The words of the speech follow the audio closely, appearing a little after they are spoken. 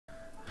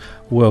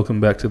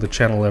Welcome back to the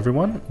channel,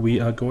 everyone.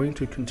 We are going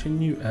to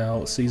continue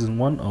our season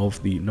 1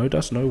 of the No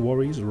Dust No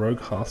Worries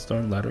Rogue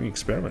Hearthstone laddering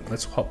experiment.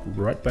 Let's hop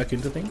right back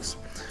into things.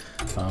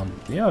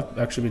 Yeah, I've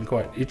actually been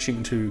quite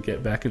itching to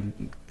get back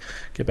into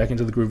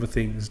the groove of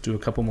things, do a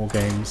couple more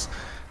games,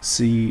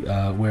 see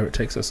where it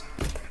takes us.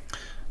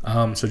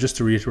 So just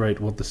to reiterate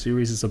what the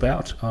series is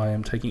about, I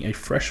am taking a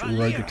fresh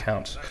rogue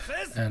account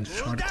and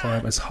trying to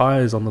climb as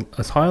high on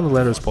the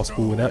ladder as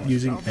possible without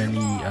using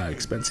any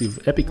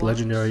expensive epic,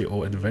 legendary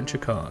or adventure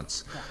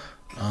cards.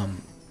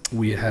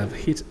 We have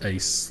hit a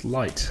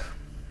slight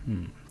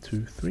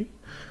 2, 3.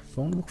 So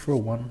I want to look for a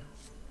 1.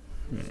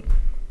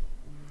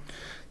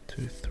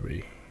 2,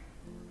 3.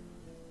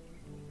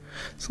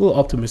 It's a little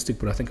optimistic,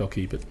 but I think I'll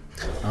keep it.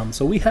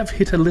 So we have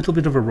hit a little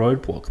bit of a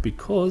roadblock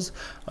because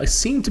I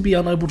seem to be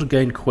unable to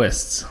gain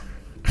quests.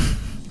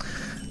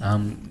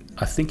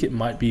 I think it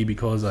might be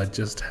because I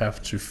just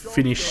have to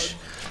finish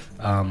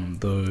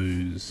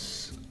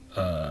those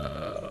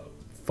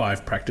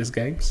 5 practice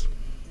games.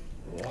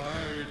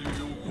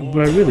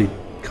 But I really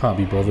can't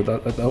be bothered.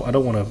 I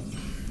don't want to...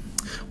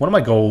 One of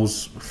my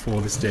goals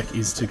for this deck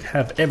is to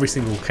have every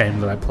single game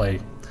that I play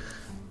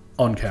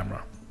on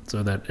camera,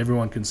 so that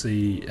everyone can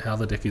see how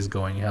the deck is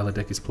going, how the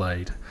deck is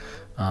played,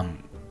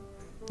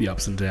 the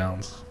ups and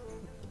downs.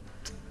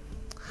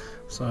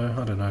 So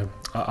I don't know.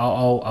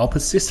 I'll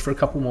persist for a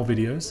couple more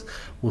videos.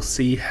 We'll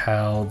see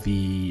how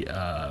the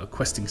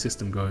questing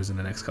system goes in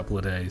the next couple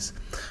of days.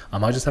 I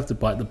might just have to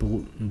bite the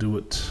bullet and do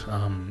it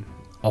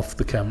off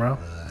the camera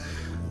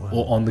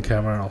or on the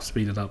camera, and I'll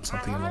speed it up,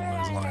 something along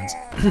those lines.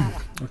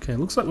 Okay,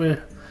 looks like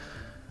we're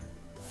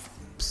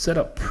set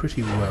up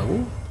pretty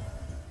well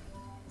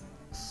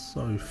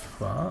so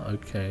far.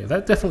 Okay,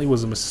 that definitely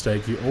was a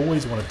mistake. You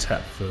always want to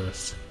tap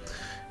first.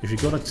 If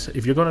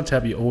you're gonna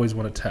tap, you always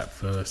want to tap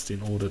first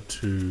in order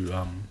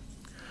to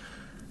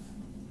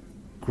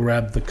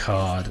grab the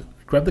card.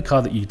 Grab the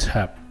card that you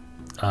tap.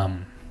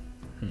 In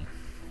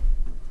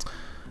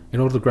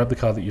order to grab the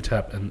card that you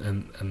tap,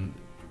 and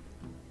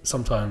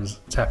sometimes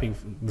tapping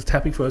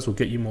first will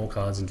get you more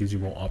cards and gives you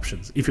more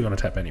options if you're gonna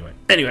tap anyway.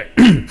 Anyway,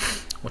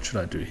 what should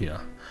I do here?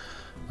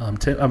 I'm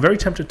very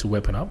tempted to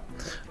weapon up.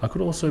 I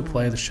could also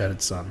play the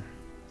Shattered Sun.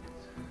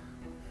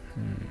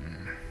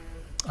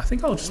 I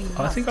think I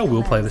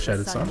will play the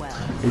Shattered Sun.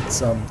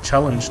 It's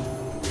challenged.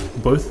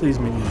 Both these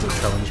minions are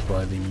challenged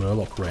by the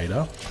Murloc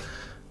Raider,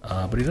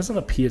 but he doesn't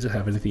appear to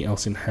have anything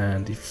else in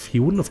hand. If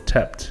he wouldn't have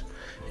tapped,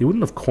 he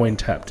wouldn't have coin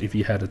tapped if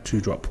he had a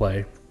 2-drop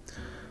play.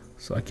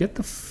 So I get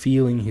the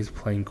feeling he's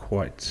playing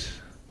quite.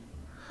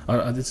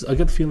 I get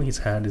the feeling his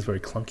hand is very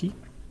clunky.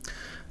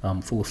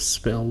 Full of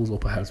spells or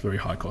perhaps very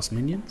high cost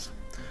minions.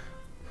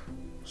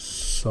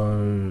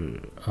 So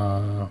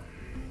well,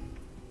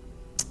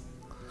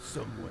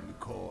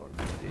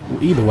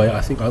 either way, I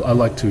think I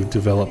like to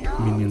develop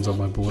minions on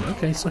my board.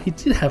 Okay, so he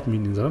did have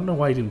minions. I don't know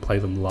why he didn't play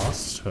them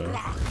last turn.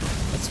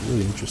 That's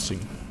really interesting.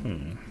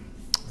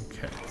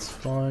 Okay, that's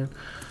fine.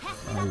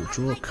 I will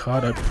draw a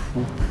card. I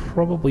will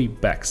probably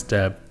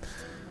backstab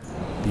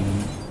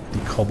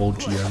the Kobold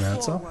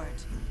Geomancer.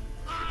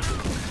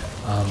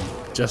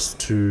 Just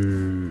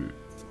to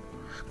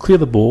clear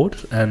the board,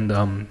 and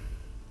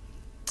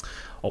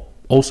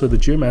also the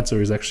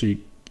Geomancer is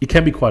actually, it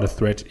can be quite a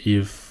threat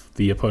if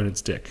the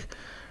opponent's deck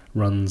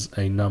runs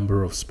a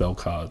number of spell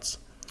cards.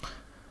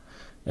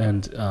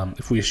 And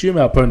if we assume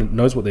our opponent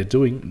knows what they're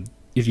doing,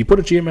 if you put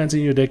a Geomancer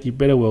in your deck, you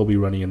better well be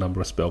running a number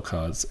of spell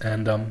cards.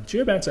 And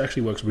Geomancer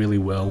actually works really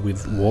well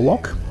with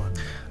Warlock.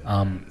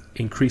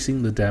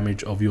 Increasing the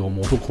damage of your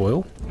Mortal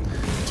Coil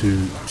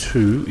to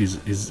 2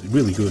 is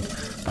really good.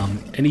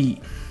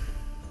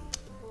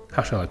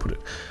 How shall I put it?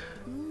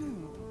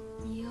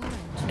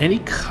 Any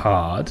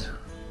card,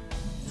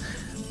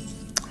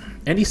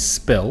 any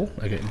spell.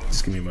 Okay,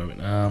 just give me a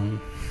moment. I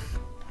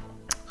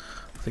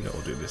think I will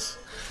do this.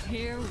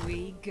 Here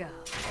we go.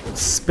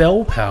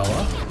 Spell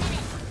power.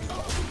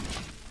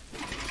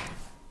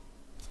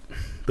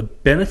 The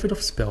benefit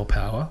of spell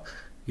power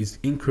is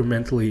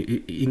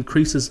incrementally, it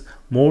increases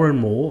more and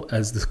more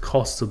as the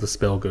cost of the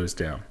spell goes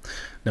down.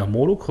 Now,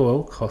 Mortal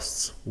Coil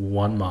costs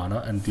 1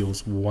 mana and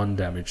deals 1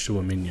 damage to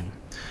a minion.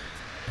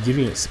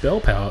 Giving it spell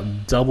power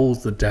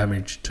doubles the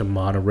damage to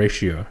mana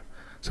ratio.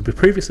 So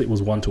previously it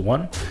was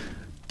 1-to-1.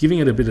 Giving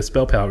it a bit of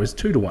spell power is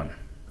 2-to-1.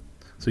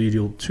 So you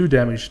deal 2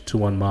 damage to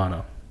 1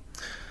 mana.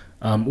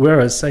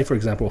 Whereas, say for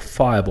example, a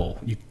Fireball.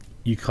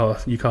 You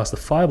cast a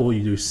Fireball,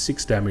 you do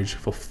 6 damage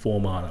for 4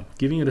 mana.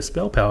 Giving it a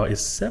spell power is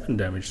 7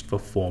 damage for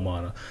 4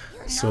 mana.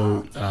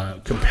 So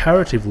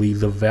comparatively,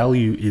 the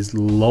value is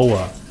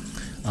lower.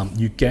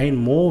 You gain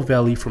more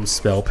value from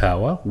spell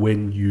power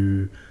when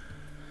you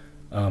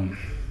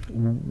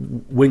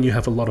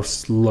have a lot of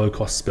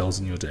low-cost spells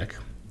in your deck.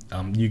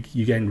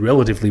 You gain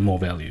relatively more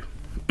value.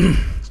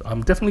 So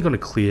I'm definitely going to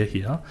clear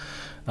here,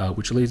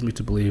 which leads me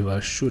to believe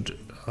I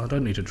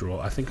don't need to draw.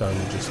 I think I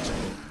will just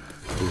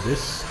do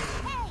this.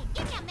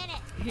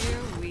 Here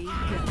we go.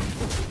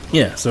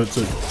 Yeah, so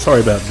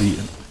sorry about the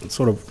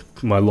sort of,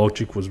 my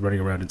logic was running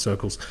around in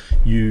circles.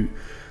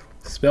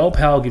 Spell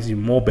power gives you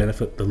more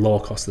benefit the lower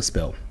cost the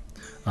spell.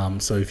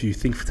 So if you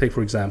take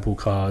for example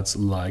cards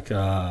like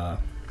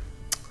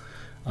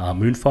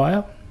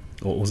Moonfire,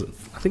 or was it?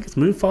 I think it's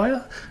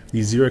Moonfire, the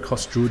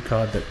 0-cost Druid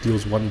card that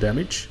deals 1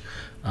 damage.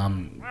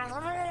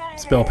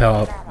 Spell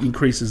power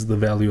increases the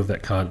value of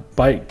that card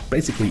by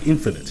basically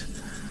infinite.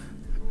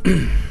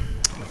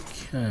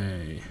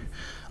 Okay,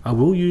 I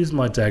will use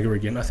my dagger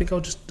again. I think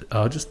I'll just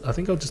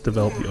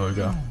develop the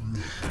ogre.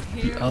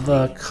 The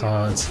other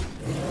cards,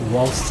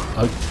 whilst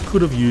I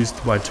could have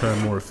used my turn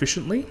more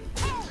efficiently,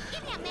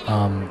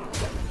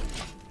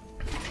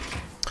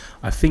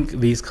 I think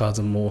these cards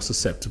are more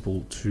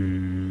susceptible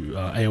to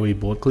AoE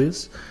board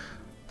clears.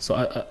 So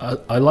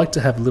I like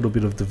to have a little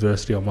bit of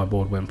diversity on my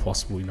board when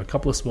possible. You know, a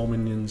couple of small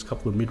minions, a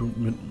couple of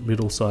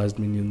middle-sized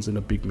minions, and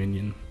a big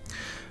minion.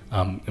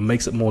 It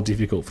makes it more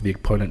difficult for the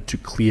opponent to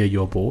clear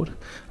your board,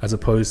 as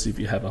opposed to if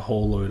you have a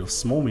whole load of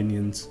small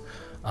minions,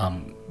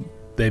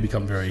 they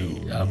become very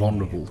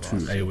vulnerable to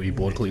AoE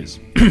board clears.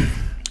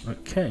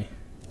 Okay.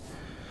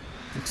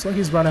 Looks like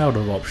he's run out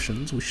of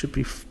options. We should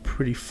be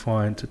pretty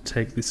fine to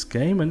take this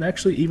game and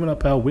actually even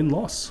up our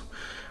win-loss,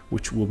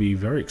 which will be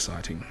very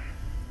exciting.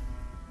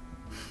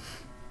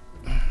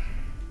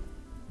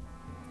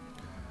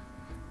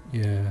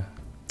 Yeah.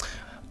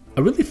 I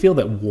really feel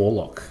that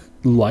Warlock,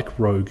 like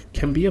Rogue,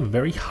 can be a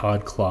very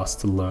hard class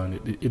to learn.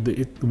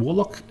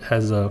 Warlock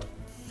has a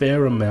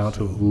fair amount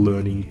of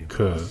learning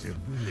curve.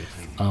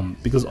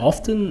 Because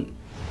often,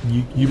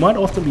 you might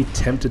often be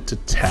tempted to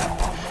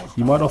tap.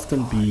 You might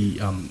often be,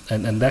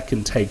 and that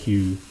can take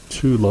you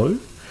too low,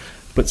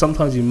 but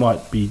sometimes you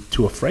might be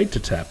too afraid to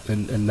tap,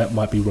 and that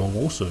might be wrong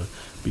also,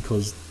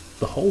 because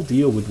the whole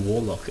deal with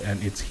Warlock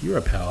and its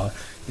hero power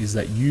is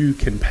that you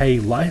can pay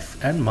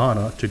life and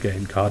mana to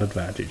gain card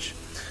advantage,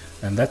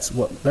 and that's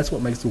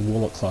what makes the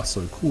Warlock class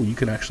so cool. You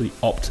can actually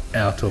opt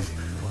out of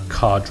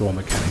card draw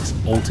mechanics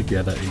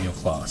altogether in your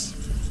class,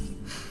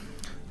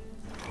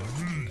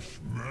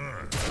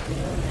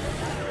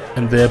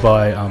 and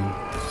thereby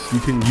you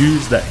can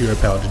use that hero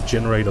power to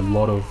generate a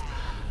lot of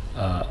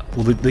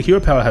the hero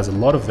power has a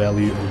lot of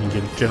value, and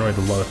you can generate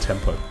a lot of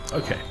tempo.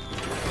 Okay,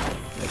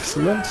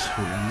 excellent.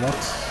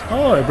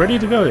 Oh, ready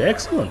to go.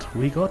 Excellent.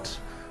 We got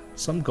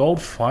some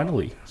gold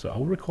finally. So I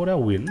will record our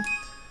win.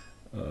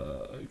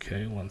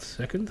 Okay, 1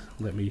 second.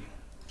 Let me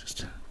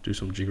just do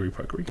some jiggery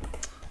pokery.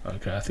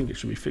 Okay, I think it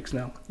should be fixed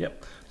now.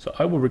 Yep. So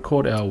I will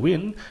record our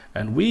win,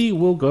 and we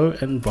will go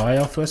and buy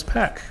our first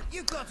pack.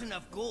 You got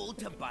enough gold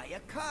to buy a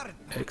card.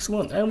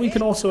 Excellent. And we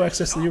can also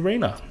access the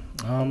arena.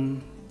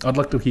 I'd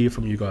like to hear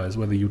from you guys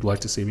whether you'd like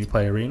to see me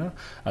play arena.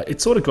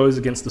 It sort of goes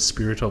against the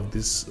spirit of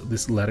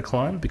this ladder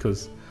climb,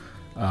 because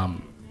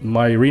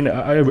my arena,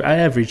 I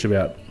average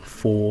about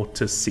 4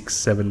 to 6,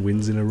 7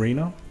 wins in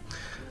arena,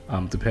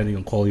 depending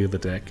on quality of the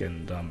deck,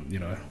 and you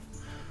know,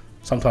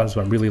 sometimes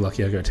when I'm really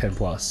lucky I go 10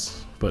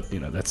 plus, but you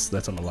know, that's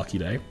on a lucky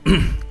day.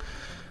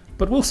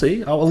 But we'll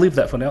see. I'll leave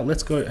that for now.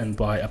 Let's go and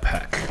buy a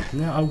pack.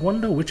 Now I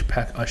wonder which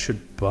pack I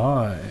should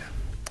buy.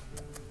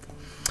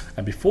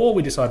 And before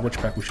we decide which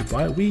pack we should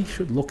buy, we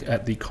should look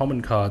at the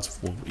common cards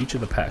for each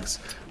of the packs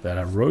that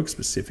are rogue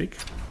specific.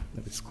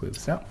 Let me just clear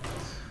this out.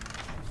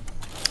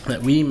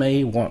 That we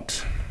may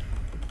want,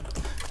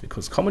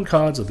 because common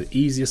cards are the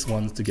easiest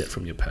ones to get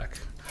from your pack.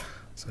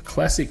 So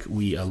classic,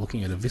 we are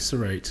looking at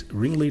Eviscerate.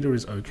 Ringleader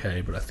is okay,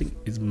 but I think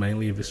it's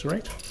mainly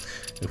Eviscerate.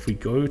 If we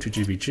go to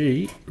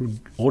GVG,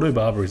 Auto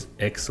Barber is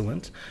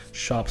excellent.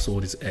 Sharp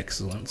Sword is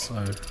excellent.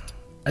 So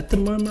at the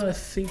moment, I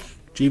think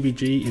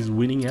GVG is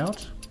winning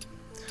out.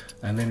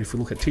 And then if we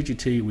look at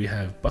TGT, we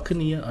have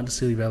Buccaneer,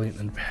 Undercity Valiant,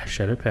 and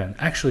Shadow Pan.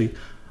 Actually,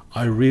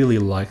 I really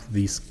like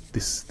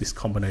this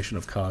combination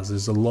of cards.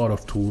 There's a lot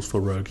of tools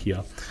for Rogue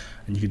here,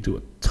 and you can do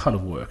a ton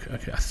of work.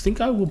 Okay, I think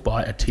I will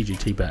buy a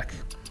TGT back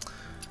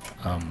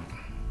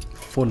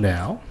for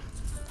now,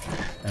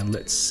 and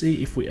let's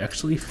see if we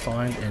actually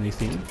find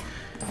anything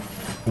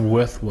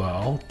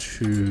worthwhile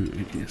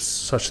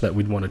such that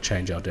we'd want to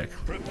change our deck.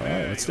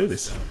 Alright, let's do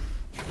this.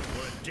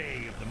 For a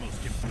day of the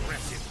most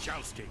impressive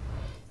jousting,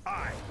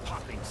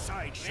 eye-popping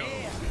sideshow,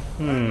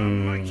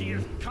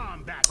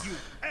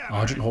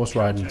 Argent Horse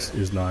Rider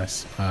is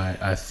nice.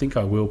 I think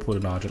I will put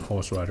an Argent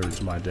Horse Rider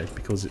into my deck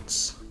because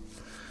it's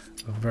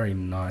a very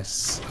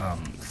nice,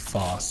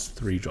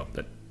 fast 3-drop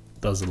that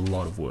does a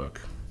lot of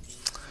work.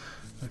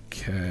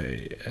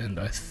 Okay, and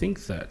I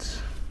think that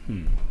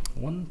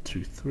 1,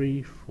 2,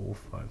 3, 4,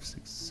 5,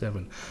 6,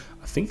 7.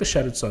 I think the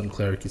Shattered Sun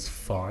Cleric is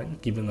fine,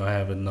 given I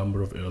have a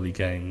number of early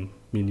game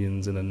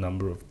minions and a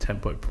number of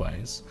tempo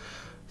plays.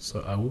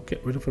 So I will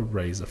get rid of a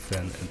Razor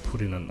Fen and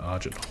put in an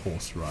Argent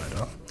Horse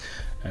Rider,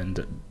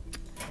 and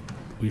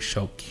we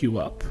shall queue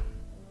up.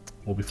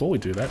 Well, before we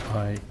do that,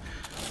 I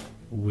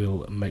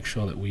will make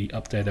sure that we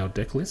update our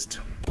deck list.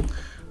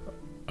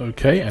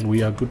 Okay, and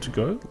we are good to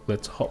go.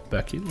 Let's hop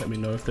back in. Let me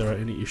know if there are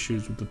any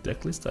issues with the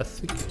deck list. I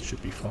think it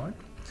should be fine.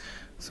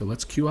 So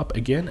let's queue up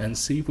again and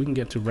see if we can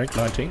get to rank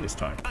 19 this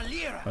time.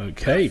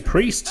 Okay,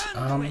 Priest.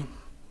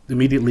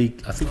 Immediately,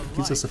 I think it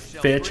gives us a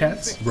fair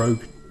chance.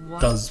 Rogue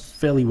does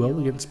fairly well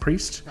against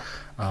Priest,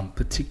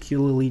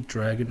 particularly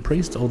Dragon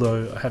Priest,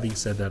 although having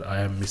said that,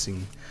 I am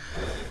missing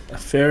a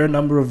fair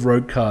number of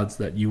rogue cards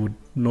that you would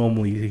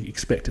normally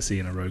expect to see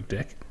in a rogue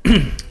deck.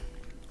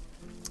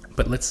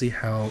 But let's see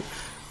how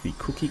the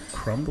cookie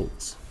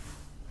crumbles.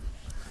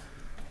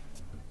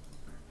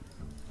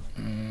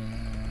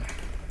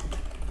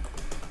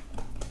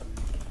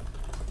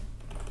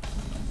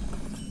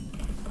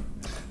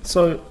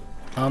 So,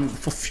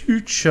 for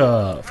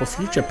future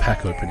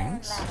pack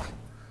openings,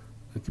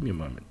 give me a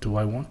moment. Do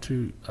I want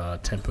to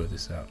tempo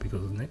this out?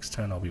 Because next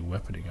turn I'll be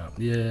weaponing up.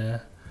 Yeah.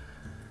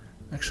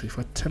 Actually, if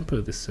I tempo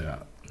this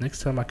out,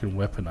 next time I can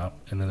weapon up,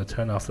 and then the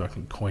turn after I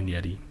can coin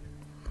Yeti.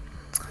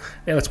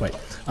 Yeah, let's wait.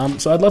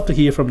 So I'd love to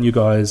hear from you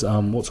guys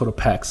what sort of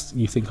packs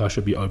you think I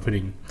should be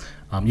opening.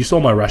 You saw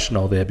my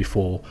rationale there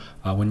before.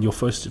 When you're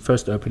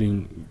first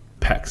opening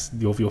packs,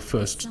 your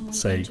first,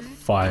 say,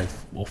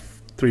 5 or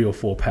 3 or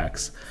 4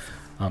 packs,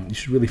 you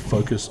should really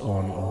focus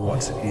on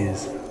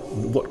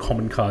what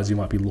common cards you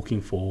might be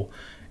looking for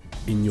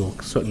in your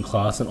certain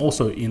class, and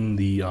also in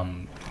the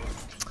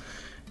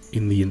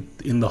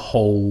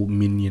whole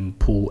minion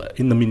pool,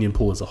 in the minion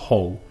pool as a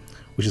whole,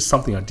 which is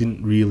something I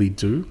didn't really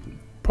do.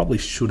 Probably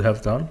should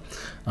have done.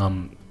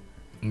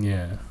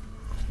 Yeah.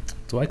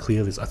 Do I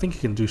clear this? I think you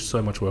can do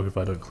so much work if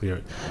I don't clear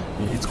it.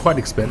 It's quite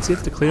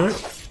expensive to clear it.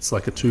 It's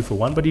like a 2 for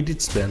 1, but he did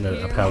spend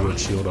a power word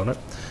shield on it.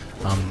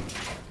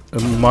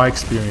 In my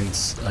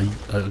experience,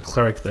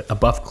 a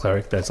buff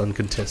cleric that's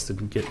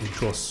uncontested can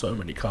draw so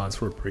many cards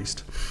for a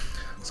priest.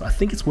 So I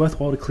think it's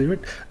worthwhile to clear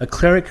it.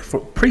 Clerics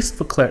for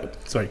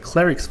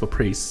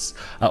priests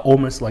are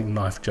almost like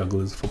knife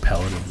jugglers for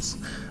paladins.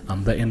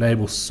 They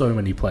enable so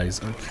many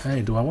plays.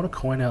 Okay, do I want to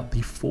coin out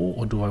the 4,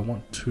 or do I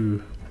want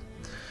to...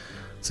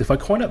 So if I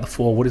coin out the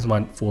 4, what is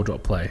my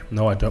 4-drop play?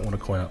 No, I don't want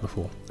to coin out the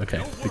 4.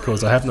 Okay,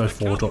 because I have no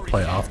 4-drop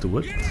play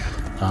afterward.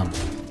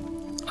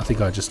 I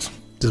think I just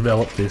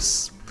develop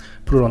this,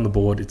 put it on the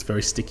board. It's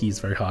very sticky, it's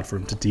very hard for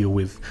him to deal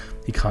with.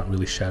 He can't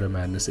really Shadow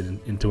Madness it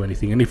into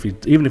anything, and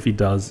even if he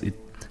does, it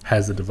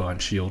has the Divine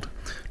Shield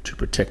to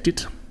protect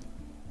it.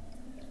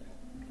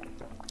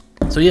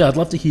 So yeah, I'd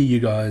love to hear you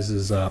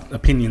guys'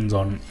 opinions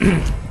on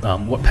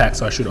what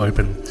packs I should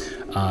open.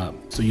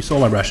 So you saw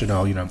my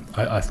rationale. You know,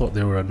 I thought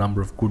there were a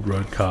number of good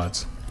rogue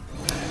cards.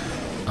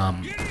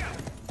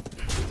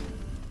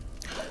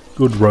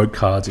 Good rogue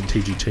cards in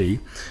TGT.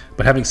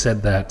 But having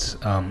said that,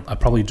 I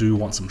probably do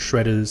want some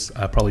shredders.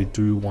 I probably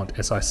do want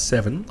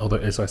SI7, although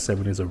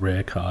SI7 is a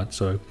rare card,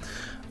 so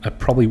I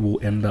probably will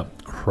end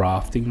up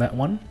crafting that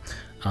one.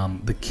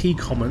 The key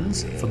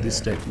commons for this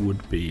deck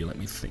would be, let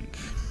me think,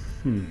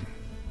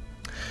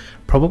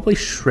 probably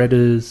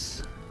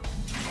shredders.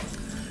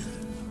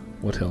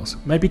 What else?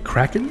 Maybe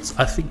Krakens?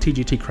 I think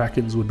TGT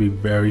Krakens would be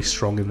very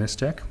strong in this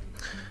deck.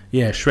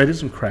 Yeah,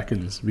 shredders and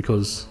Krakens,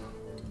 because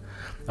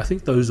I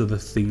think those are the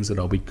things that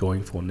I'll be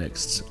going for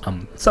next,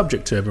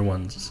 subject to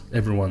everyone's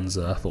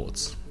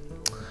thoughts.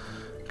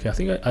 Okay, I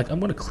think I'm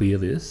going to clear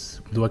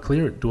this. Do I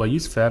clear it? Do I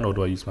use fan or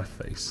do I use my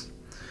face?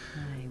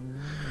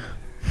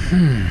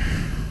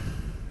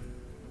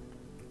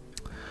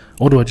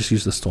 Or do I just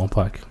use the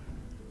Stormpike?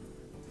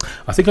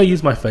 I think I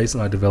use my face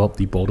and I develop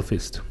the Boulder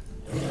Fist.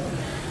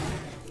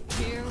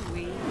 Here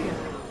we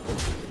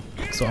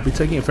go. So I'll be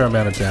taking a fair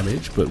amount of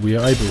damage, but we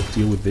are able to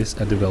deal with this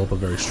and develop a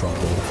very strong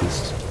Boulder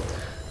Fist.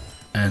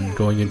 And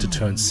going into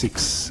turn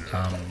 6,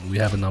 we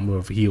have a number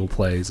of heal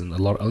plays and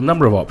a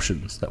number of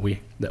options that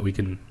we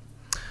can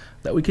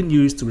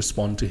use to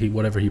respond to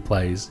whatever he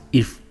plays.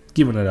 If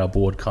given that our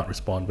board can't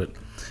respond, but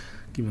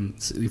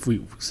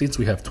since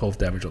we have 12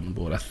 damage on the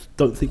board, I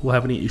don't think we'll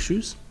have any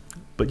issues.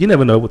 But you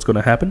never know what's going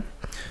to happen.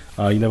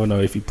 You never know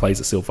if he plays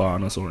a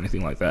Sylvanas or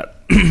anything like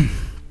that.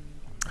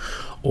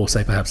 Or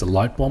say perhaps a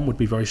Light Bomb would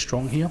be very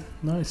strong here.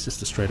 No, it's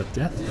just a straight up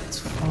death. That's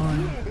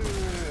fine.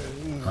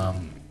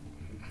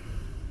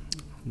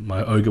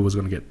 My Ogre was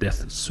going to get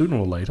death sooner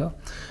or later,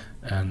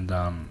 and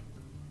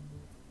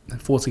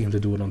forcing him to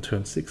do it on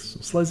turn 6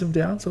 slows him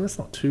down, so that's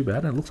not too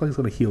bad. It looks like he's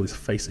going to heal his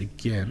face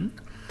again.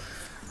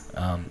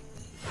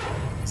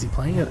 Is he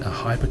playing a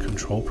Hyper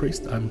Control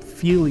Priest? I'm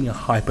feeling a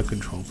Hyper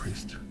Control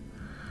Priest.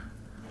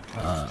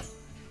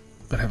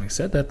 But having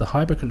said that, the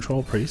Hyper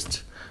Control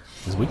Priest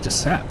is weak to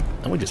Sap,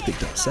 and we just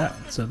picked up Sap,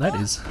 so that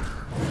is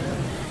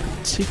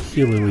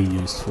particularly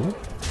useful.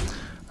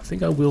 I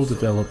think I will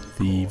develop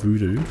the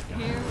Voodoo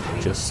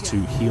just to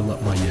heal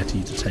up my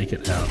Yeti to take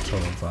it out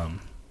of.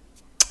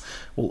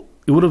 Well,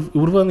 it would have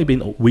only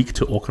been weak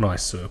to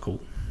Organized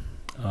Circle,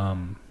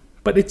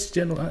 but it's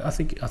general. I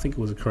think it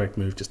was a correct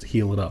move just to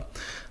heal it up,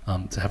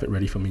 to have it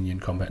ready for minion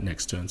combat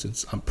next turn.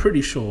 Since I'm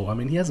pretty sure, I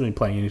mean, he hasn't been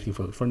playing anything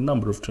for a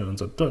number of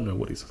turns. I don't know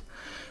what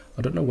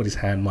his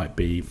hand might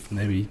be.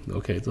 Maybe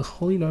okay. The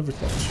Holy Nova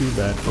is not too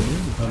bad for me.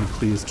 It only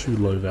clears 2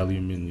 low value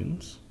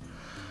minions.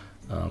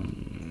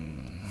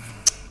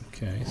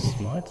 Okay,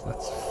 Smite,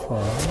 that's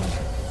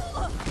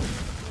fine.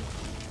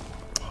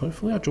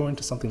 Hopefully I draw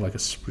into something like a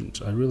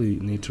Sprint. I really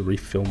need to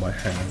refill my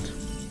hand.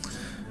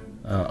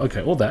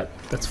 Okay, all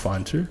that's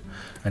fine too.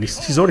 And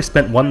he's already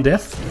spent 1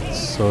 death,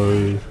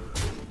 so...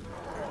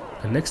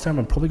 And next time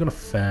I'm probably going to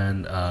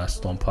fan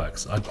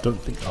Stormpikes. I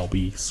don't think I'll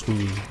be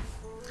swinging...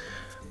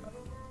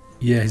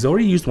 Yeah, he's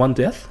already used one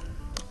death,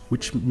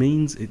 which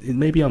means it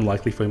may be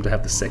unlikely for him to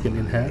have the second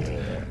in hand.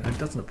 And it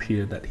doesn't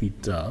appear that he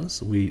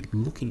does. We're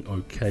looking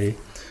okay.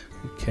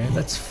 Okay,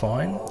 that's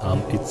fine.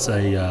 It's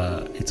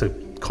a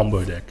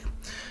combo deck.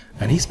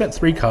 And he spent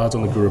 3 cards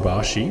on the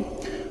Gurubashi,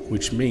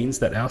 which means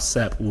that our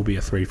sap will be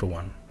a 3 for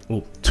 1.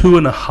 Well,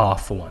 2.5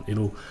 for 1.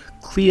 It'll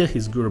clear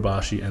his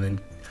Gurubashi and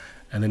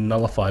then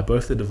nullify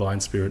both the Divine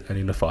Spirit and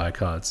Inner Fire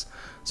cards.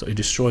 So it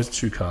destroys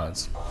 2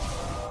 cards.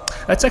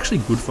 That's actually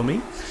good for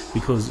me,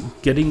 because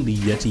getting the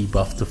Yeti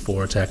buff to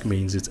 4 attack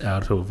means it's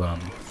out of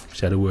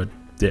Shadow Word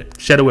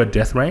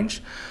Death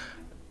range.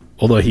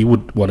 Although he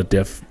would want to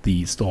def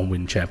the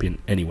Stormwind champion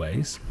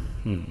anyways.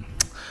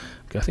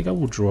 Okay, I think I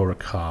will draw a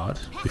card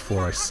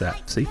before I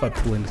sap. See if I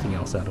pull anything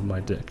else out of my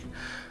deck.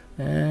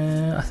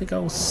 I think I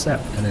will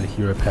sap and then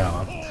Hero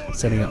Power,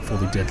 setting up for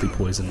the Deadly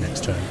Poison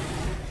next turn.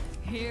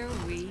 Here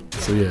we go.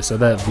 So yeah, so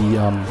that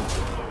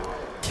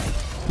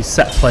the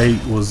sap play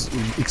was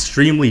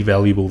extremely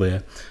valuable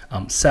there.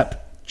 Sap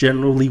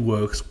generally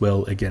works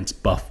well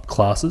against buff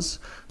classes,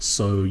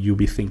 so you'll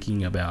be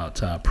thinking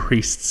about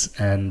priests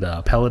and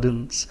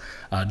paladins,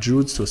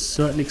 druids to a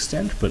certain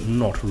extent, but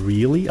not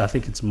really. I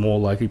think it's more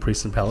likely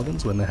priests and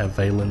paladins when they have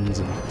Valens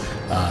and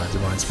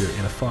Divine Spirit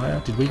Inner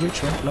Fire. Did we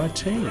reach rank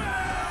 19?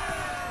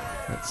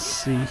 Let's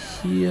see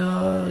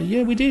here.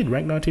 Yeah, we did.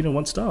 Rank 19 and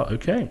 1 star.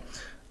 Okay.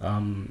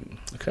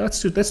 Okay,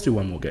 let's do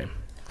one more game.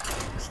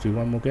 Let's do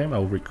one more game.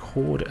 I'll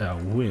record our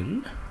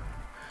win.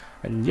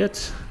 And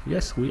yet,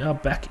 yes, we are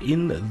back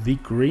in the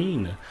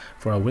green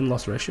for our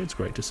win-loss ratio. It's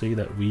great to see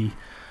that we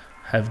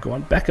have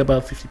gone back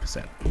above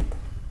 50%.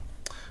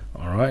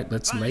 Alright,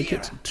 let's make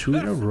it 2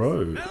 in a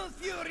row.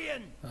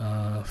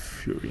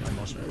 Furion.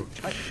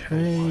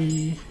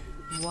 Okay.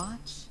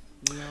 Watch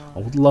I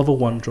would love a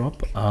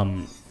 1-drop.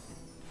 I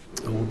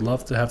would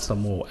love to have some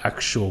more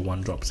actual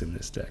 1-drops in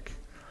this deck.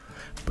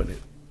 But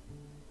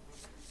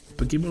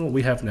given what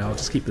we have now, I'll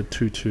just keep the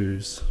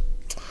 2/2s.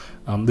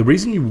 The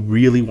reason you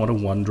really want a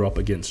 1-drop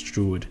against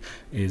Druid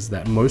is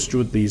that most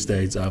Druid these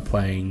days are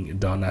playing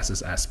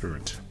Darnassus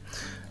Aspirant,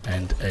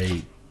 and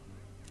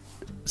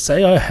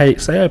say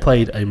I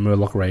played a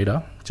Murloc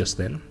Raider just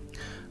then.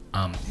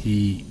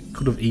 He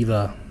could have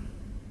either.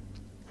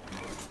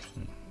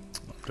 I'm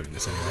doing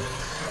this anyway.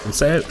 Well,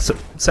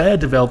 say I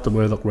developed a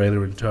Murloc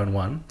Raider in turn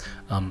 1.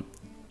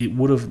 It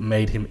would have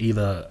made him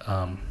either.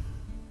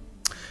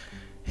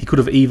 He could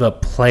have either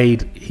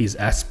played his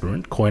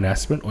Aspirant, Coin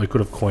Aspirant, or he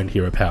could have coined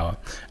Hero Power.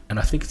 And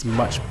I think it's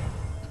much...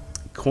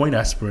 Coin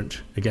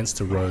Aspirant against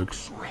a Rogue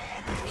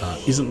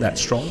isn't that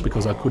strong,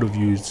 because I could have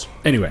used...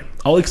 Anyway,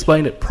 I'll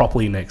explain it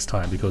properly next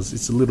time, because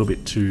it's a little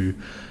bit too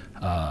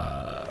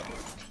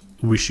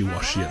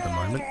wishy-washy at the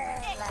moment.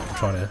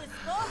 I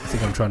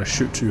think I'm trying to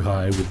shoot too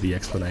high with the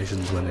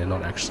explanations when they're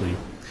not actually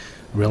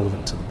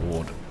relevant to the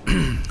board.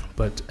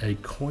 But a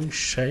Coin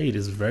Shade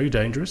is very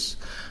dangerous,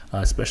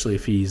 especially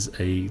if he's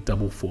a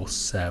double force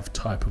Sav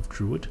type of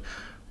Druid,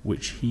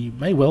 which he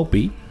may well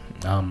be.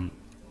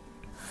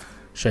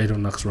 Shade of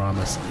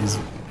Naxxramas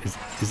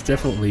is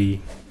definitely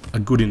a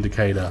good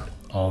indicator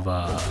of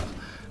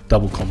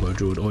double combo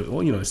Druid,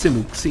 or you know,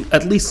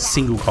 at least a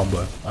single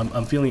combo.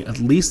 I'm feeling at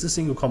least a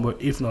single combo,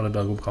 if not a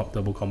double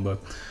combo.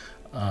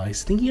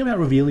 He's thinking about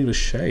revealing the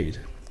Shade.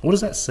 What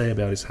does that say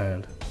about his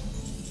hand?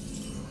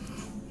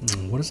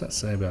 What does that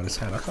say about his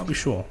hand? I can't be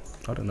sure.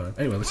 I don't know.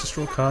 Anyway, let's just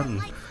draw a card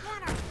and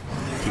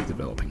keep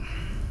developing.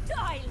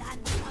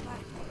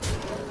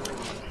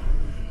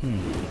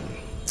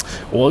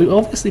 Well, he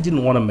obviously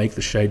didn't want to make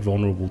the Shade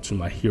vulnerable to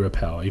my Hero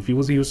Power. If he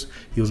was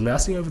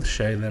mousing over the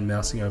Shade and then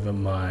mousing over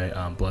my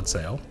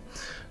Bloodsail,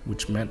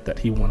 which meant that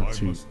he wanted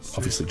to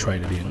obviously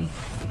trade it in.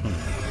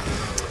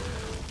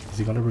 Is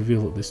he going to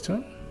reveal it this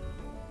turn?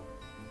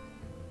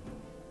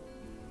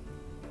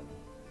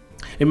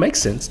 It makes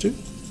sense to.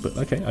 But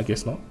okay, I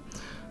guess not.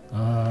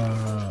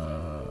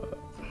 I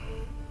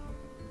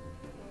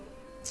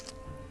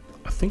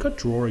think I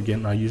draw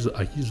again. I use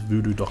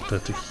Voodoo Doctor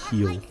to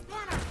heal.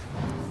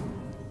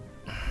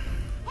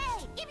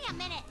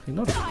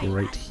 Not a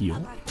great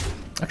heal.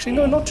 Actually,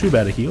 no, not too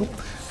bad a heal,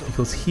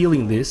 because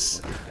healing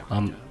this,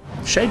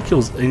 Shade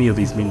kills any of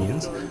these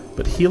minions,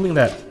 but healing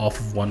that off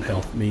of 1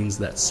 health means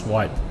that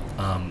Swipe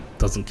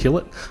doesn't kill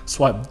it.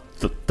 Swipe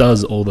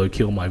does, although,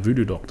 kill my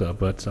Voodoo Doctor,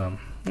 but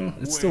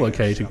it's still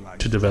okay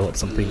to develop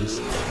some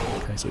things.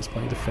 Okay, so he's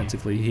playing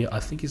defensively here. I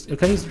think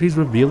he's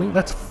revealing.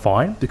 That's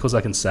fine, because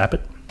I can sap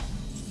it.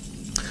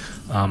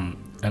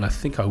 And I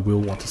think I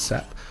will want to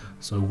sap.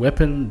 So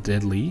weapon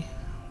deadly,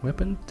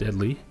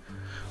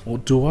 or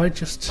do I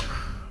just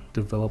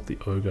develop the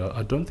Ogre?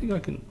 I don't think I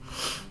can.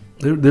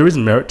 There is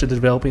merit to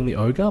developing the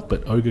Ogre,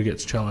 but Ogre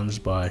gets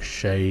challenged by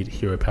Shade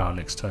Hero Power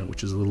next turn,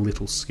 which is a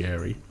little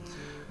scary.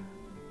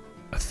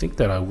 I think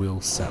that I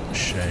will sap the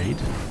Shade.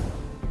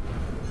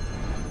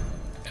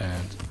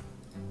 And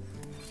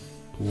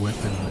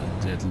weapon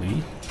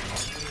deadly.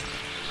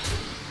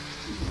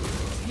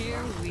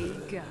 Here we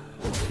go.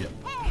 Yep.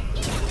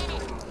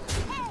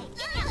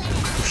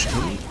 Push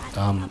in.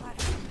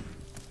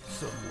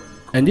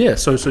 And yeah,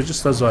 so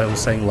just as I was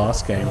saying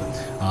last game,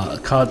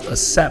 a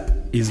sap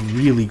is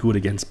really good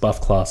against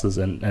buff classes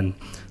and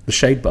the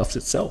shade buffs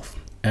itself.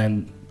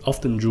 And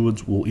often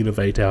druids will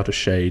innovate out a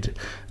shade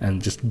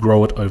and just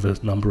grow it over a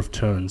number of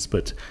turns,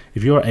 but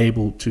if you're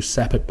able to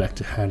sap it back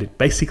to hand, it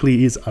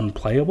basically is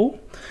unplayable.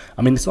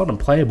 I mean, it's not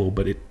unplayable,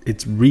 but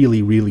it's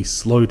really, really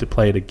slow to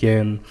play it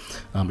again.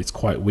 It's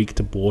quite weak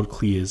to board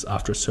clears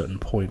after a certain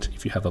point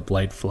if you have a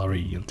Blade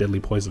Flurry, Deadly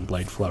Poison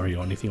Blade Flurry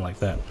or anything like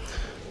that.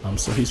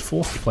 So he's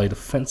forced to play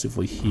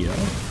defensively here,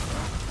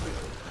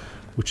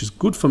 which is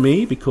good for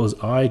me because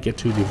I get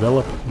to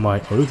develop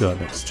my Ogre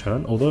next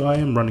turn, although I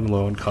am running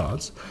low on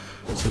cards.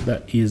 So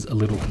that is a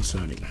little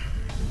concerning.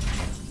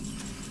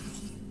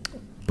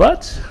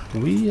 But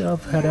we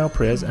have had our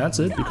prayers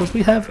answered because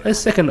we have a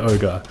second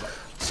Ogre.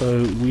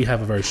 So we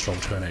have a very strong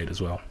turn 8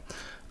 as well.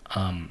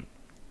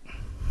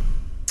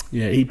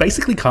 Yeah, he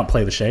basically can't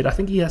play the shade. I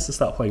think he has to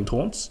start playing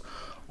taunts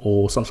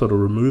or some sort of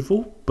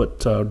removal. But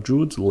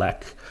druids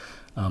lack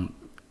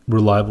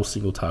reliable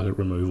single target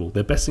removal.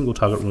 Their best single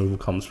target removal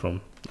comes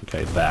from,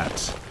 okay, that.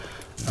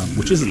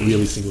 Which isn't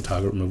really single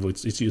target removal.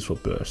 It's used for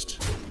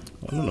burst.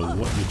 I don't know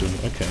what you're doing.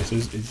 Okay, so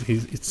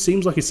it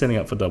seems like he's setting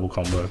up for double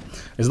combo.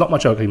 There's not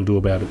much I can do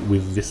about it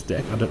with this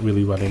deck. I don't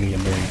really run any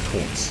annoying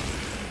taunts.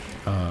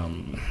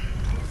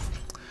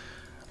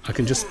 I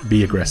can just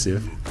be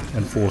aggressive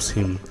and force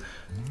him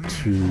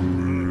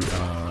to...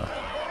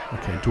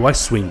 okay, do I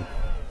swing?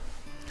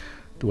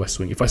 Do I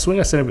swing? If I swing,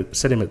 I set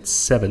him at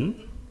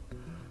 7.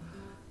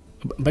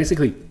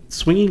 Basically,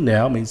 swinging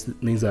now means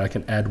that I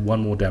can add 1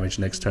 more damage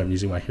next turn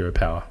using my hero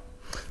power.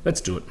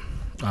 Let's do it.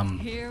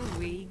 Here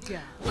we go.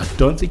 I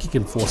don't think he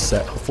can force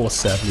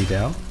Sav me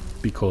down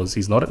because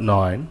he's not at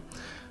 9,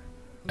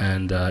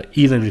 and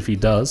even if he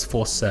does,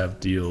 force Sav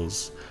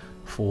deals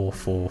 4,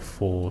 4,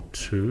 4,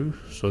 2,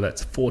 so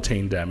that's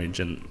 14 damage,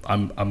 and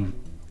I'm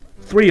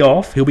 3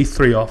 off. He'll be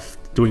 3 off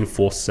doing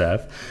force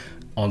Sav.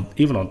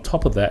 Even on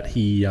top of that,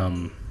 he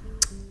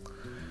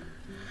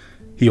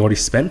already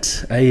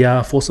spent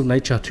a Force of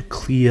Nature to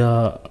clear.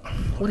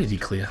 What did he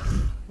clear?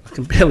 I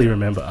can barely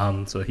remember.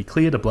 So he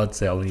cleared a Blood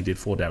Sail and he did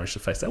 4 damage to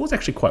face. That was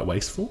actually quite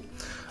wasteful.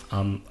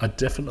 I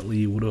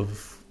definitely would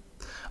have.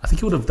 I think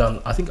he would have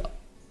done. I think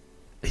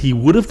he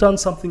would have done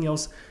something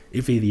else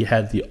if he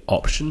had the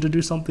option to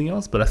do something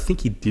else. But I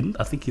think he didn't.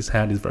 I think his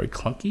hand is very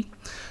clunky.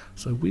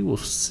 So we will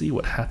see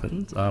what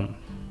happens. Come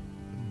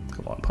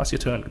on, pass your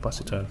turn. Pass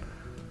your turn.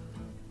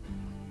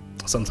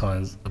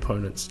 Sometimes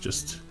opponents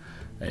just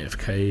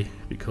AFK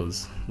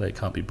because they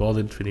can't be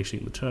bothered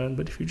finishing the turn,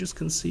 but if you just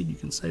concede, you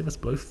can save us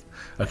both.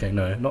 Okay,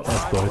 no, not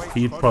us both.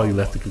 He probably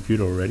left the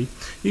computer already.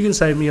 You can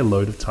save me a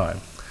load of time.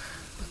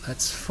 But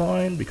that's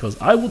fine because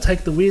I will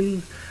take the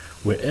win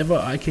wherever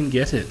I can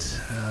get it.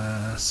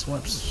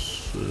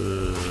 Swipes.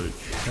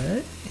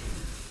 Okay.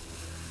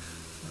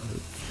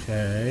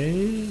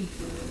 Okay.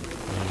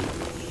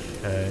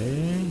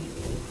 Okay.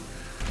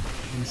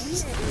 This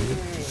is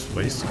just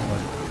wasting my...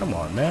 Come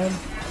on, man.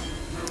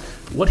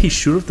 What he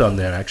should have done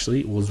there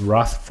actually was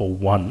Wrath for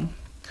 1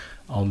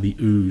 on the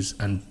ooze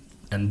and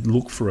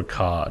look for a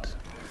card,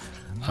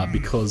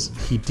 because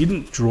he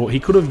didn't draw. He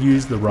could have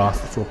used the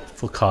Wrath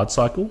for card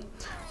cycle,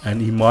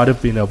 and he might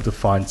have been able to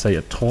find, say,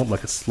 a taunt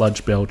like a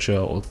Sludge Belcher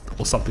or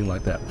something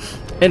like that.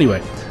 Anyway,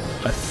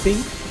 I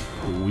think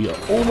we are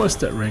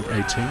almost at rank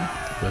 18,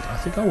 but I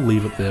think I'll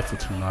leave it there for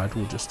tonight.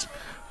 We'll just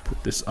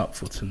put this up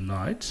for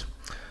tonight.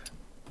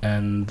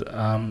 And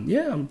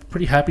yeah, I'm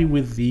pretty happy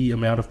with the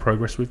amount of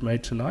progress we've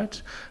made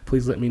tonight.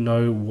 Please let me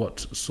know what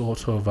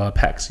sort of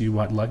packs you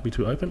might like me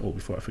to open. Or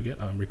before I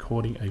forget, I'm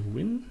recording a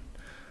win.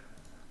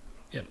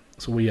 Yep.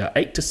 So we are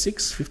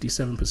 8-6,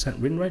 57%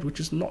 win rate, which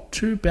is not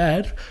too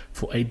bad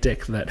for a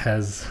deck that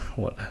has,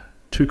 what,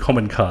 2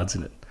 common cards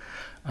in it.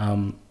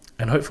 And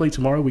hopefully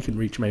tomorrow we can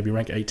reach maybe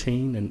rank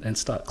 18 and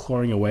start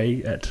clawing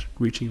away at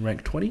reaching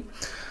rank 20.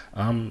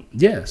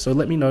 Yeah, so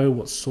let me know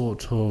what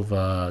sort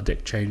of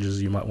deck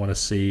changes you might want to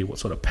see, what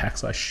sort of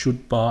packs I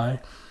should buy.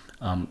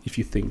 If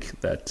you think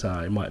that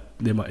there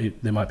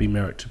might be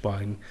merit to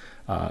buying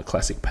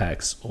classic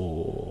packs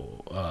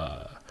or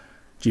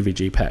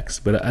GVG packs,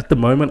 but at the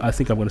moment I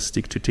think I'm going to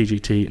stick to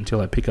TGT until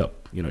I pick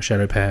up, you know,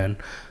 Shadowpan,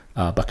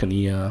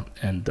 Buccaneer,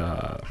 and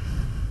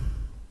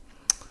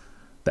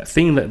that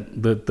thing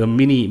that the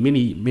mini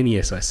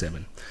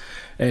SI7.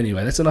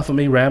 Anyway, that's enough of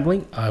me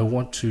rambling. I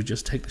want to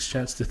just take this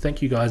chance to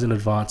thank you guys in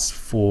advance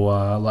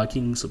for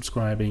liking,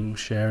 subscribing,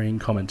 sharing,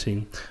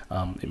 commenting.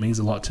 It means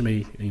a lot to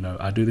me. You know,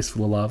 I do this for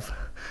the love,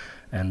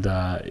 and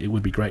it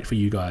would be great for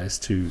you guys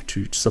to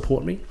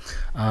support me.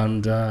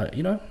 And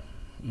you know,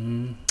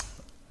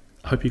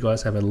 I hope you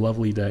guys have a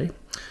lovely day,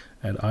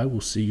 and I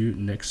will see you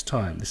next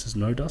time. This is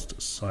No Dust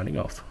signing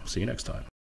off. See you next time.